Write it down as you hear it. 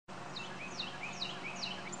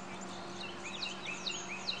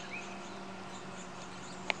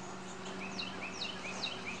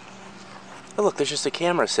Oh look, there's just a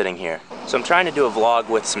camera sitting here. So I'm trying to do a vlog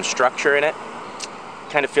with some structure in it.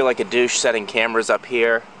 Kind of feel like a douche setting cameras up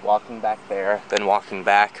here, walking back there, then walking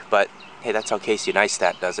back. But hey, that's how Casey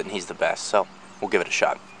Neistat does it, and he's the best. So we'll give it a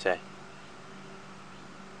shot. Say.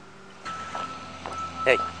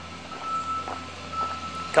 Hey.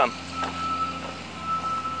 Come.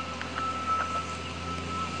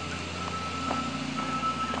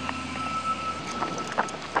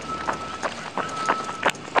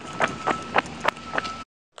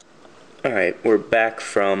 Alright, we're back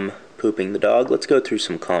from pooping the dog. Let's go through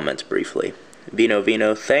some comments briefly.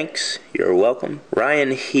 Vino, thanks. You're welcome.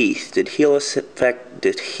 Ryan Heath, did heel assist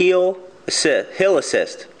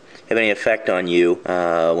have any effect on you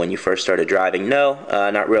when you first started driving? No,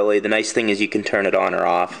 not really. The nice thing is you can turn it on or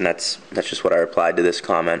off, and that's just what I replied to this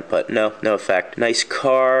comment, but no effect. Nice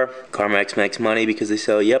car. CarMax makes money because they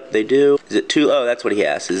sell. Yep, they do. Is it too, oh, that's what he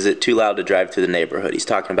asked. Is it too loud to drive through the neighborhood? He's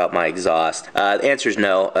talking about my exhaust. The answer is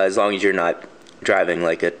no. As long as you're not driving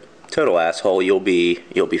like a total asshole, you'll be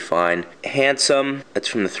fine. Handsome, that's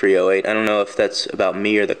from the 308. I don't know if that's about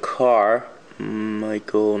me or the car.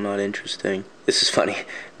 Michael, not interesting. This is funny.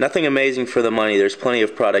 Nothing amazing for the money. There's plenty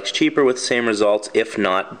of products cheaper with the same results, if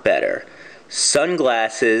not better.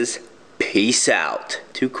 Sunglasses, peace out.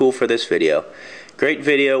 Too cool for this video. Great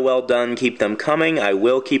video, well done. Keep them coming. I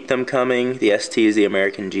will keep them coming. The ST is the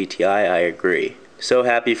American GTI, I agree. So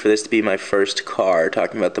happy for this to be my first car,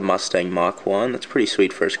 talking about the Mustang Mach 1. That's a pretty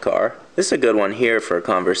sweet first car. This is a good one here for a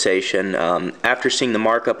conversation. After seeing the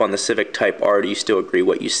markup on the Civic Type R, do you still agree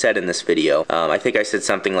what you said in this video? I think I said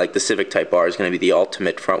something like the Civic Type R is going to be the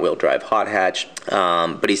ultimate front-wheel drive hot hatch,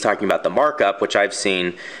 but he's talking about the markup, which I've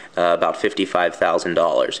seen about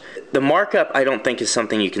 $55,000. The markup I don't think is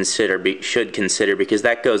something you should consider because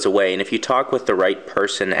that goes away, and if you talk with the right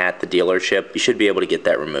person at the dealership, you should be able to get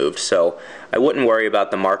that removed. So I wouldn't worry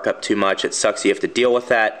about the markup too much. It sucks you have to deal with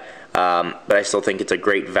that. But I still think it's a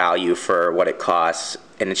great value for what it costs,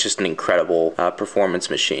 and it's just an incredible performance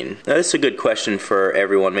machine. Now this is a good question for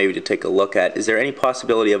everyone maybe to take a look at. Is there any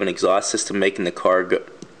possibility of an exhaust system making the car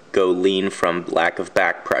go lean from lack of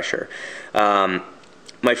back pressure?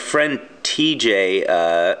 My friend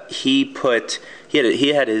TJ,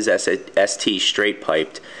 he had his ST straight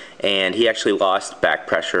piped, and he actually lost back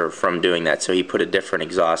pressure from doing that, so he put a different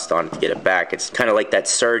exhaust on it to get it back. It's kind of like that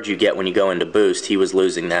surge you get when you go into boost. He was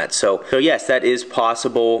losing that. So yes, that is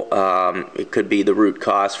possible. It could be the root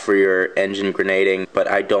cause for your engine grenading, but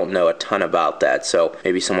I don't know a ton about that, so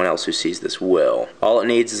maybe someone else who sees this will. All it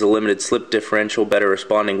needs is a limited slip differential, better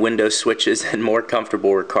responding window switches, and more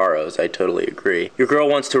comfortable Recaros. I totally agree. Your girl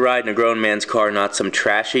wants to ride in a grown man's car, not some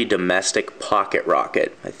trashy domestic pocket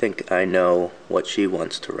rocket. I think I know what she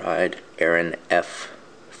wants to ride. Aaron F.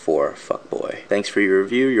 for fuckboy. Thanks for your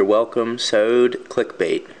review. You're welcome. Sewed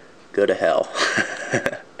clickbait. Go to hell.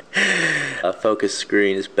 A focus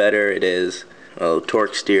screen is better. It is. Oh,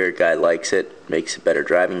 torque steer guy likes it. Makes a better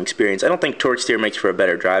driving experience. I don't think torque steer makes for a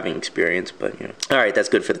better driving experience, but you know. Alright, that's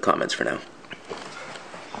good for the comments for now.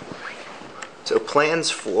 So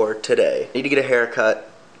plans for today. I need to get a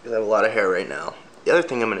haircut because I have a lot of hair right now. The other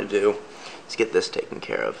thing I'm going to do is get this taken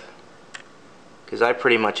care of, because I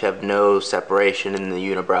pretty much have no separation in the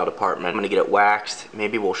unibrow department. I'm going to get it waxed.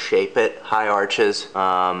 Maybe we'll shape it. High arches,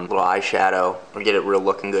 little eyeshadow, or get it real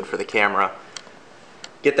looking good for the camera.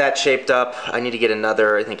 Get that shaped up. I need to get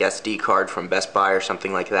another, I think, SD card from Best Buy or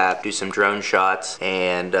something like that. Do some drone shots,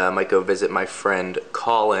 and I might go visit my friend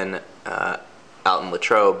Colin out in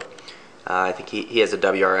Latrobe. I think he has a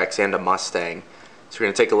WRX and a Mustang. So we're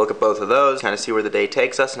going to take a look at both of those, kind of see where the day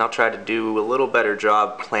takes us, and I'll try to do a little better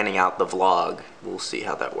job planning out the vlog. We'll see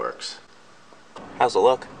how that works. How's it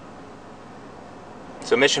look?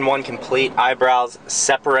 So mission 1 complete, eyebrows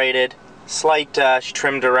separated, slight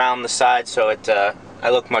trimmed around the side, so I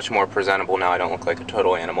look much more presentable now. I don't look like a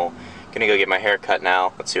total animal. Gonna go get my hair cut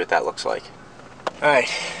now. Let's see what that looks like. Alright,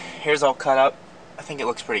 hair's all cut up. I think it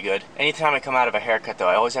looks pretty good. Anytime I come out of a haircut though,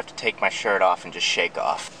 I always have to take my shirt off and just shake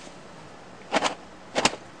off.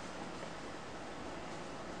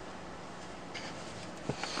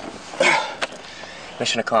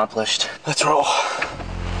 Mission accomplished. Let's roll.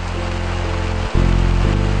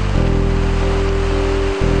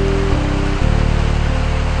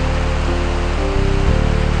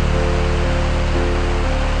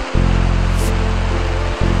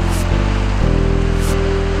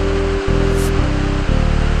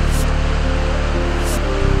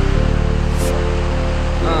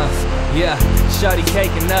 Yeah, shorty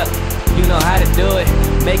caking up, you know how to do it.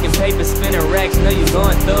 Making paper, spinning racks, know you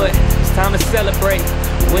going through it. It's time to celebrate,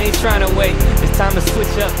 we ain't trying to wait. It's time to switch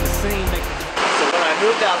up the scene. So what I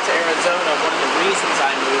moved out to Arizona, one of the reasons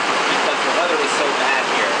I moved was because the weather was so bad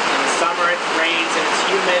here. In the summer it rains and it's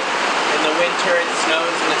humid. In the winter it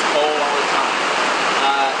snows and it's cold all the time.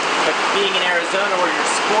 But being in Arizona where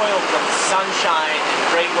you're spoiled with sunshine and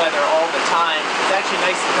great weather all the time, it's actually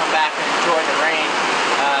nice to come back and enjoy the rain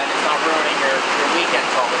and it's not ruining your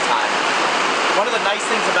weekends all the time. One of the nice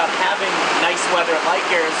things about having nice weather like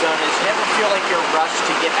Arizona is you never feel like you're rushed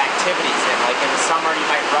to get activities in. Like in the summer you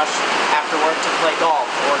might rush after work to play golf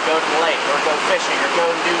or go to the lake or go fishing or go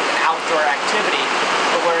and do an outdoor activity.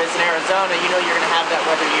 But whereas in Arizona you know you're going to have that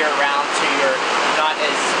weather year round, so you're not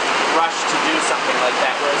as rushed to do something like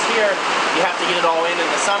that. Whereas here you have to get it all in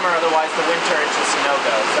the summer, otherwise the winter is just a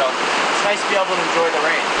no-go. So it's nice to be able to enjoy the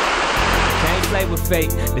rain. Can't play with fate,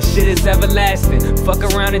 the shit is everlasting. Fuck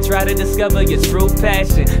around and try to discover your true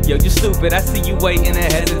passion. Yo, you stupid, I see you waiting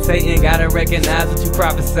and hesitating. Gotta recognize what you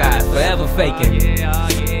prophesied, forever faking.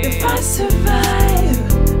 If I survive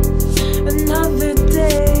another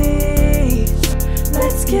day,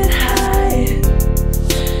 let's get high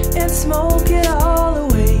and smoke it all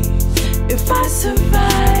away. If I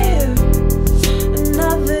survive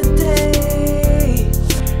another day,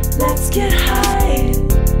 let's get high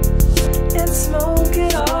and smoke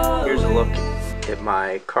it all. Here's a look at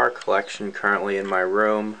my car collection currently in my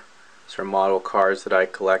room. These are model cars that I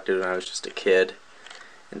collected when I was just a kid.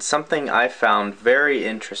 And something I found very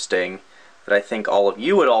interesting that I think all of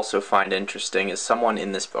you would also find interesting is someone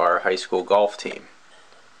in our high school golf team.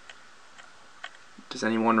 Does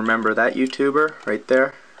anyone remember that YouTuber right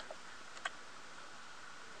there?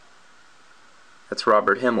 That's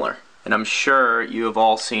Robert Himmler. And I'm sure you have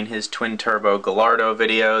all seen his twin-turbo Gallardo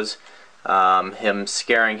videos. Him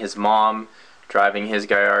scaring his mom, driving his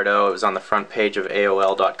Gallardo. It was on the front page of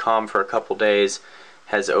AOL.com for a couple days.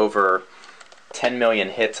 Has over 10 million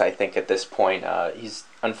hits, I think, at this point.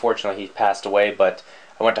 Unfortunately, he passed away, but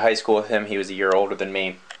I went to high school with him. He was a year older than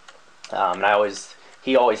me. And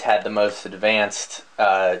he always had the most advanced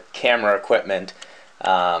camera equipment.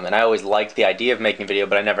 And I always liked the idea of making video,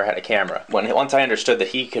 but I never had a camera. Once I understood that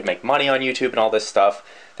he could make money on YouTube and all this stuff,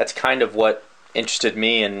 that's kind of what interested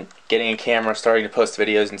me in getting a camera, starting to post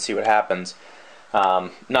videos and see what happens.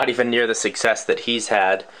 Not even near the success that he's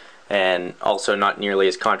had, and also not nearly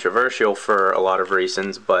as controversial for a lot of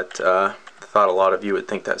reasons, but I thought a lot of you would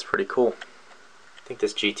think that's pretty cool. I think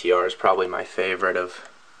this GTR is probably my favorite of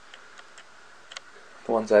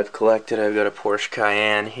the ones I've collected. I've got a Porsche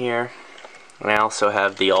Cayenne here, and I also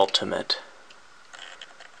have the Ultimate.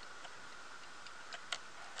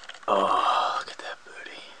 Oh, look at that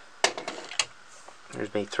booty.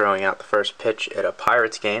 There's me throwing out the first pitch at a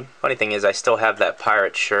Pirates game. Funny thing is I still have that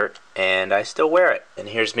Pirates shirt and I still wear it. And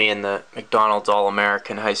here's me in the McDonald's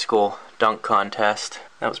All-American High School dunk contest.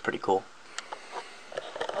 That was pretty cool.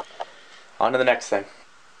 On to the next thing.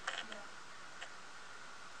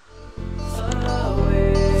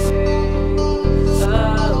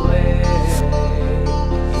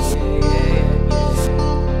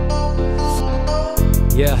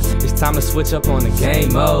 Yeah, it's time to switch up on the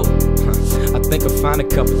game mode. I think I found a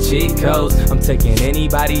couple cheat codes. I'm taking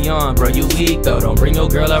anybody on, bro, you weak though. Don't bring your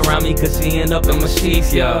girl around me cause she end up in my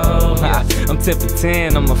sheets, yo. I'm 10 for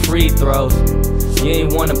 10 on my free throws. You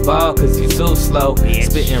ain't wanna ball cause you too slow.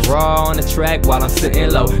 Spitting raw on the track while I'm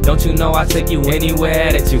sitting low. Don't you know I take you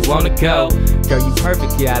anywhere that you wanna go? Girl, you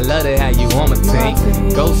perfect, yeah, I love it how you on my team.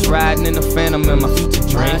 Ghost riding in the Phantom in my future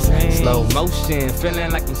dreams. Slow motion,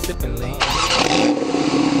 feeling like I'm sipping lean.